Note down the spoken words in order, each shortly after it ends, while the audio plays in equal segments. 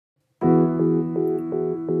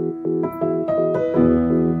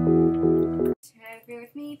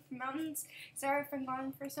questions. Sorry if I'm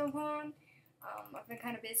gone for so long. I've been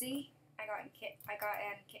kind of busy. I got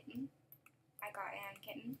Ann Kitten.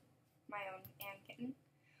 My own Ann Kitten.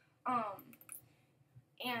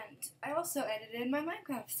 And I also edited my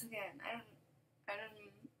Minecraft again.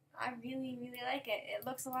 I really like it. It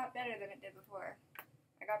looks a lot better than it did before.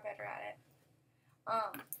 I got better at it.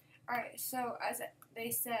 Alright, so as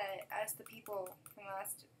they said, as the people from the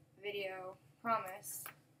last video promised,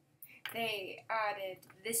 they added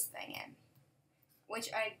this thing in,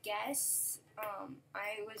 which I guess,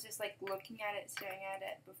 I was just like looking at it, staring at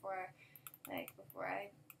it before I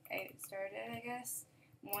started, I guess,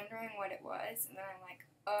 wondering what it was, and then I'm like,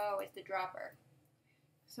 oh, it's the dropper.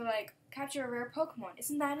 So like, capture a rare Pokemon,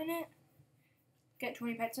 isn't that in it? Get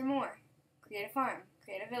 20 pets or more. Create a farm.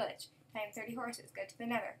 Create a village. Tame 30 horses. Go to the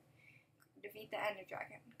Nether. Defeat the Ender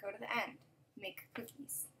Dragon. Go to the end. Make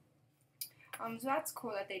cookies. So that's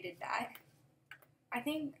cool that they did that. I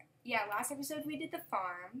think, yeah, last episode we did the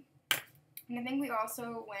farm, and I think we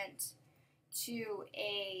also went to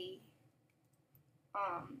a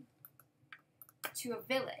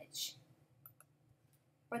village.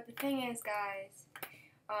 But the thing is, guys,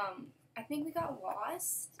 I think we got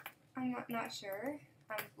lost. I'm not sure.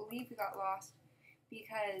 I believe we got lost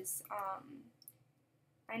because,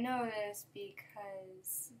 I know this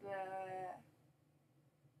because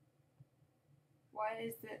what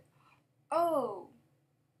is it? Oh!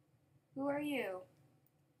 Who are you?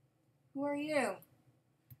 Who are you?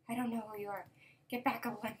 I don't know who you are. Get back,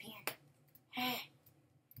 Olympian.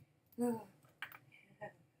 Ooh.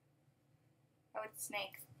 Oh, it's a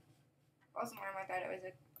snake. Wasn't worm. I thought it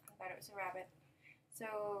was a rabbit.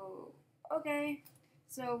 So, okay.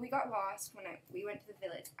 So we got lost when we went to the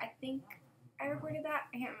village. I think I recorded that.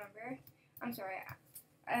 I can't remember. I'm sorry.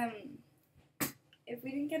 If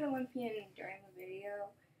we didn't get Olympian during the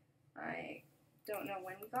video, I don't know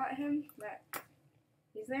when we got him, but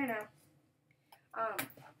he's there now.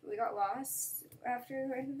 We got lost after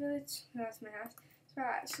we went to the village. I lost my house. So I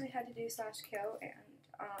actually had to do /kill,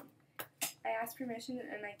 and I asked permission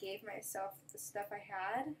and I gave myself the stuff I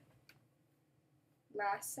had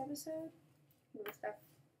last episode. The stuff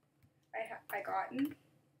I gotten,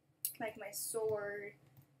 like my sword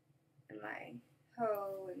and my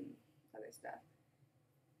hoe and other stuff.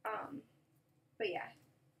 But yeah,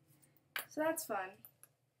 so that's fun.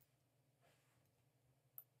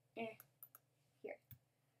 Here.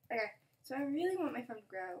 Okay, so I really want my farm to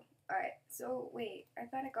grow. Alright, so wait, I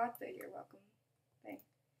thought I got the you're welcome thing.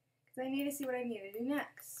 Because I need to see what I need to do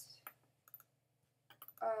next.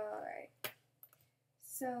 Alright.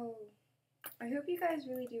 So, I hope you guys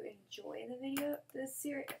really do enjoy this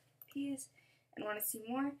series, and want to see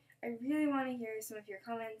more. I really want to hear some of your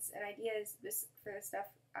comments and ideas for the stuff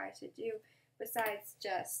I should do, besides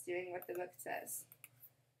just doing what the book says.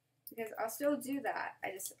 Because I'll still do that,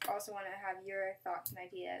 I just also want to have your thoughts and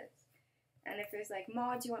ideas. And if there's like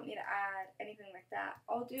mods you want me to add, anything like that,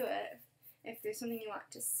 I'll do it. If there's something you want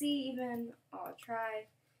to see even, I'll try.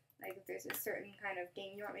 Like if there's a certain kind of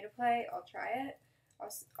game you want me to play, I'll try it.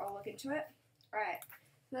 I'll look into it. Alright,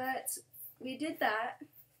 but we did that.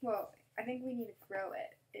 Well, I think we need to grow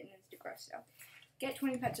it. It needs to grow still. Get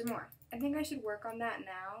 20 pets or more. I think I should work on that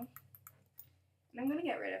now. And I'm going to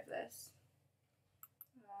get rid of this.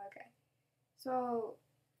 Okay. So,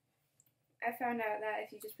 I found out that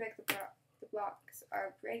if you just break the blocks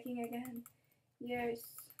are breaking again. Yes.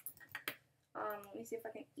 Let me see if I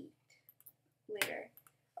can eat later.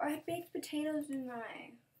 Oh, I had baked potatoes in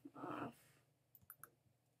my...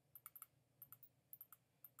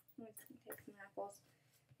 Let's take some apples.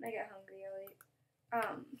 When I get hungry, I'll eat.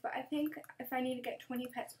 But I think if I need to get 20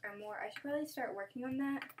 pets or more, I should probably start working on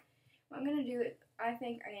that. What I'm gonna do is, I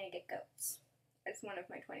think I'm gonna get goats as one of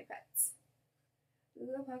my 20 pets.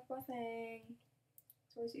 Ooh, a Pokeball thing.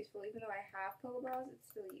 It's always useful. Even though I have Pokeballs, it's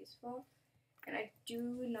still useful. And I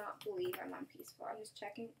do not believe I'm on peaceful. I'm just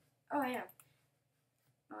checking. Oh, I am.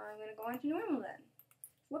 I'm gonna go on to normal then.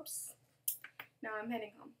 Whoops. Now I'm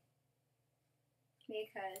heading home.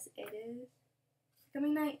 Because it is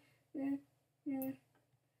becoming night. I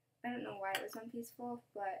don't know why it was on peaceful,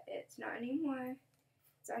 but it's not anymore.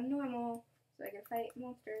 It's on normal, so I can fight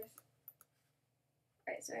monsters.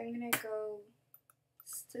 Alright, so I'm gonna go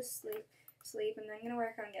to sleep, and then I'm gonna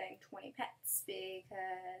work on getting 20 pets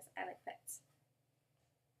because I like pets.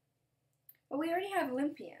 Well, we already have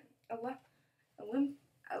Olympian. Olympian,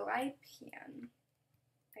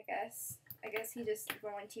 I guess. I guess he just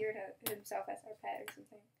volunteered himself as our pet or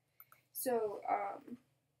something. So,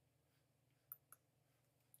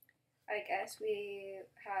 I guess we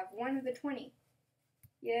have one of the 20.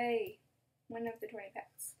 Yay! One of the 20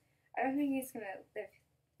 pets. I don't think he's gonna live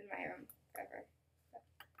in my room forever.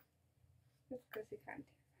 Just because it kind of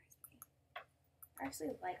terrifies me. I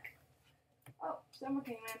actually like. Oh, Summer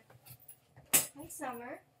came in. Hi,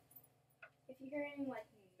 Summer. If you hear any like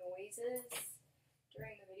noises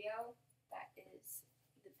during the video, that is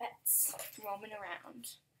the pets roaming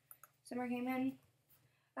around. Summer came in.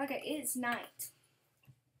 Okay, it's night.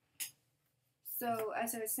 So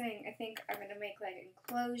as I was saying, I think I'm gonna make like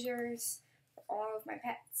enclosures for all of my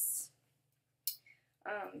pets.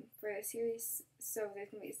 For the series, so there's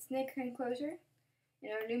gonna be a snake enclosure,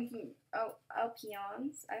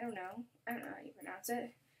 Alpions. I don't know how you pronounce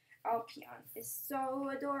it. Alpion is so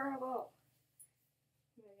adorable.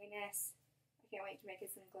 Oh my goodness, I can't wait to make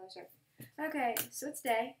this enclosure. Okay, so it's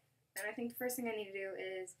day, and I think the first thing I need to do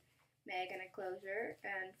is make an enclosure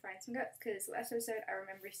and find some goats, because last episode I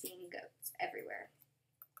remember seeing goats everywhere.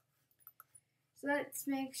 So let's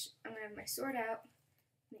I'm gonna have my sword out.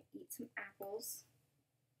 I'm gonna eat some apples.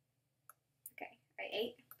 Okay, I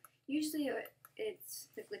ate. Usually it's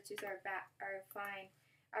the glitches are fine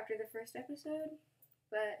after the first episode,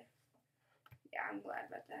 but yeah, I'm glad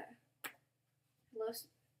about that. Hello,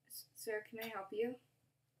 sir, can I help you?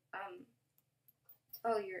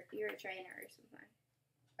 Oh, you're a trainer or something.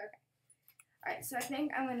 Okay. Alright, so I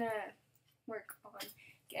think I'm gonna work on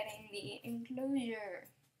getting the enclosure.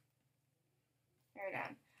 There we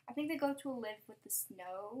go. I think the goats will live with the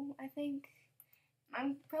snow, I think.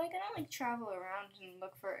 I'm probably gonna like travel around and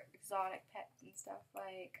look for exotic pets and stuff,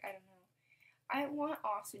 like, I don't know. I want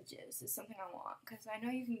ostriches is something I want, because I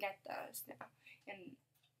know you can get those now in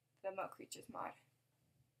the Mo Creatures mod.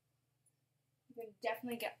 You can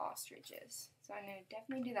definitely get ostriches, so I'm gonna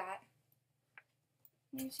definitely do that.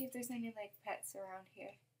 Let me see if there's any like pets around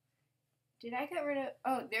here. Did I get rid of,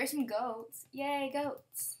 oh, there's some goats. Yay,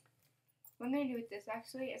 goats. What I'm gonna do with this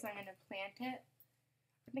actually is I'm gonna plant it.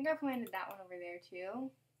 I think I planted that one over there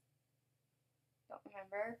too. Don't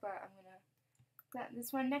remember, but I'm gonna plant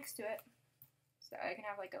this one next to it so I can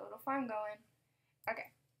have like a little farm going.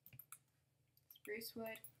 Okay. Spruce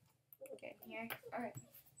wood. Get in here. Alright.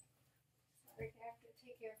 Sorry, I have to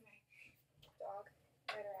take care of my dog.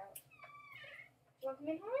 Let her out. You want to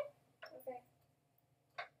come in, Holly? Okay.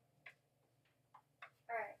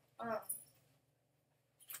 Alright,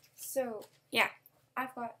 so, yeah,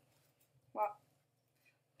 I've got, well,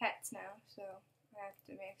 pets now, so I have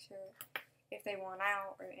to make sure if they want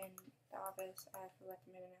out or in the office, I have to let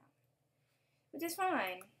them in and out. Which is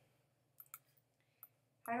fine.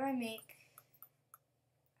 How do I make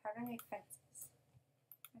fences?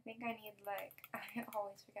 I think I need, like, I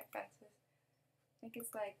always forget fences. I think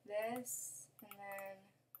it's like this, and then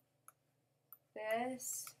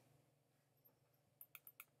this,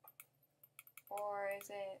 or is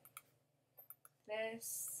it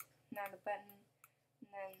this, not a button, and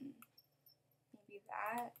then maybe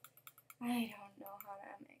that? I don't know how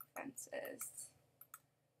to make fences.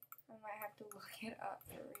 I might have to look it up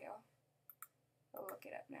for real. I'll look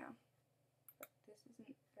it up now. But this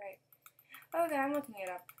isn't right. Okay, I'm looking it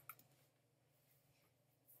up.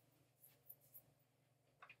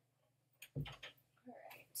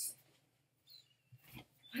 Alright.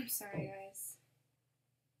 I'm sorry, guys.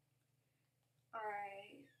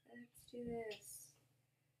 Alright, let's do this.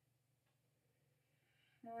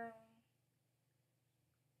 How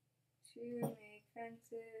to make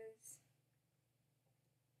fences.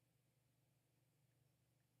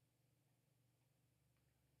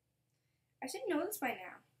 I should know this by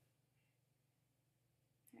now.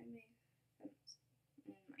 How to make fences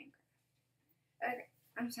in Minecraft. Okay,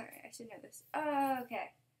 I'm sorry, I should know this.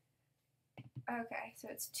 Okay. Okay, so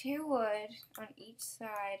it's 2 wood on each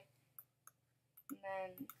side, and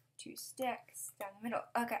then 2 sticks down the middle.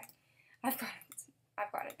 Okay, I've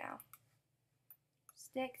got it now.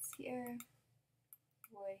 Sticks here,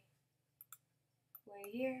 wood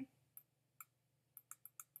here.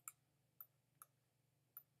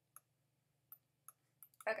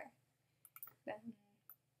 Okay, then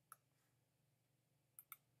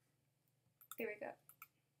there we go.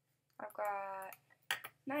 I've got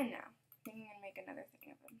 9 now. I think I'm gonna make another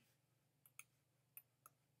thing of them.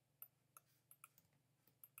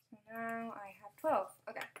 So now I have 12.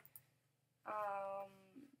 Okay.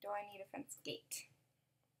 Do I need a fence gate?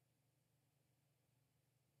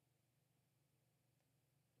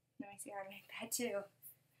 Let me see how to make that too.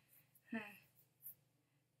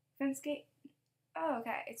 Fence gate. Oh,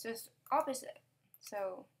 okay. It's just opposite.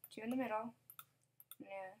 So 2 in the middle.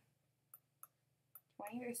 Yeah.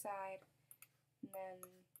 20 either side. And then,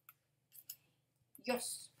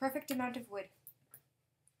 yes, perfect amount of wood.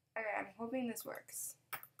 Okay, I'm hoping this works.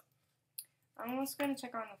 I'm almost going to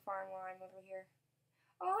check on the farm while I'm over here.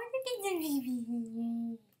 Oh, I think it's a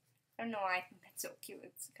baby. I don't know why I think that's so cute.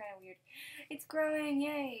 It's kind of weird. It's growing,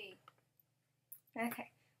 yay!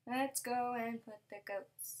 Okay, let's go and put the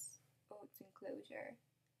goats' enclosure.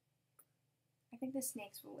 I think the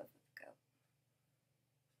snakes will live with the goat.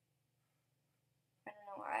 I don't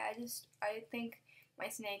know why. I think my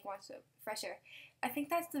snake wants fresh air. I think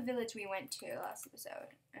that's the village we went to last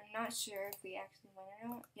episode. I'm not sure if we actually went or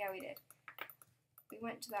not. Yeah, we did. We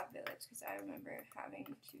went to that village because I remember having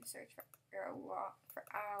to search for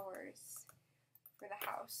hours for the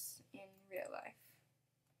house in real life.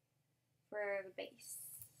 For the base.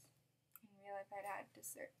 In real life I'd had to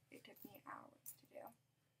search. It took me hours to do.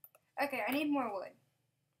 Okay, I need more wood.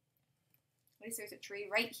 At least there's a tree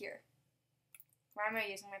right here. Why am I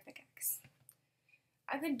using my pickaxe?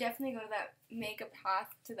 I could definitely go to that, make a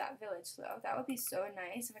path to that village though. That would be so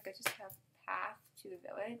nice if I could just have a path to the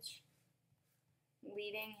village.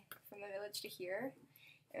 Leading from the village to here.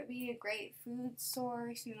 It would be a great food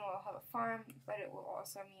source, even though I'll have a farm, but it will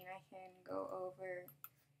also mean I can go over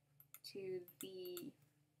to the,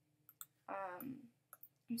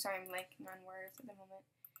 I'm sorry, I'm blanking on words at the moment.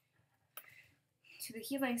 To the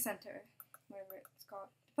healing center, whatever it's called.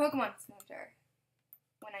 The Pokemon Center.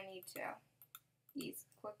 When I need to. These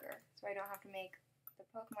quicker, so I don't have to make the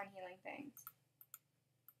Pokemon healing things.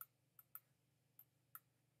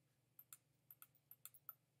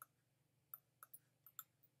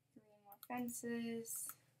 3 more fences.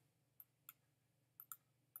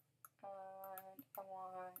 And I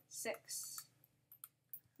want 6.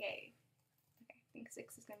 Yay. Okay, I think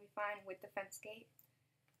 6 is gonna be fine with the fence gate.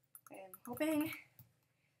 I'm hoping.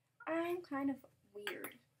 I'm kind of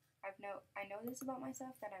weird. I know this about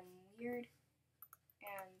myself, that I'm weird,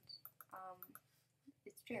 and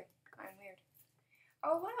it's true. I'm weird.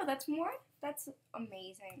 Oh wow, that's more? That's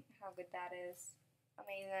amazing how good that is.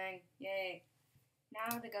 Amazing. Yay.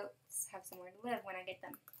 Now the goats have somewhere to live when I get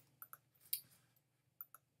them.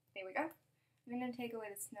 There we go. I'm gonna take away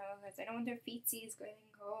the snow because I don't want their feetsies getting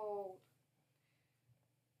cold.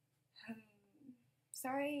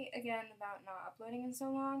 Sorry again about not uploading in so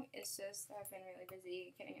long. It's just I've been really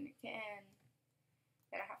busy getting a new kitten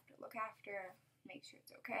that I have to look after, make sure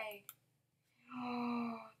it's okay.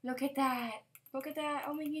 Oh, look at that! Look at that!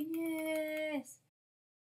 Oh my goodness!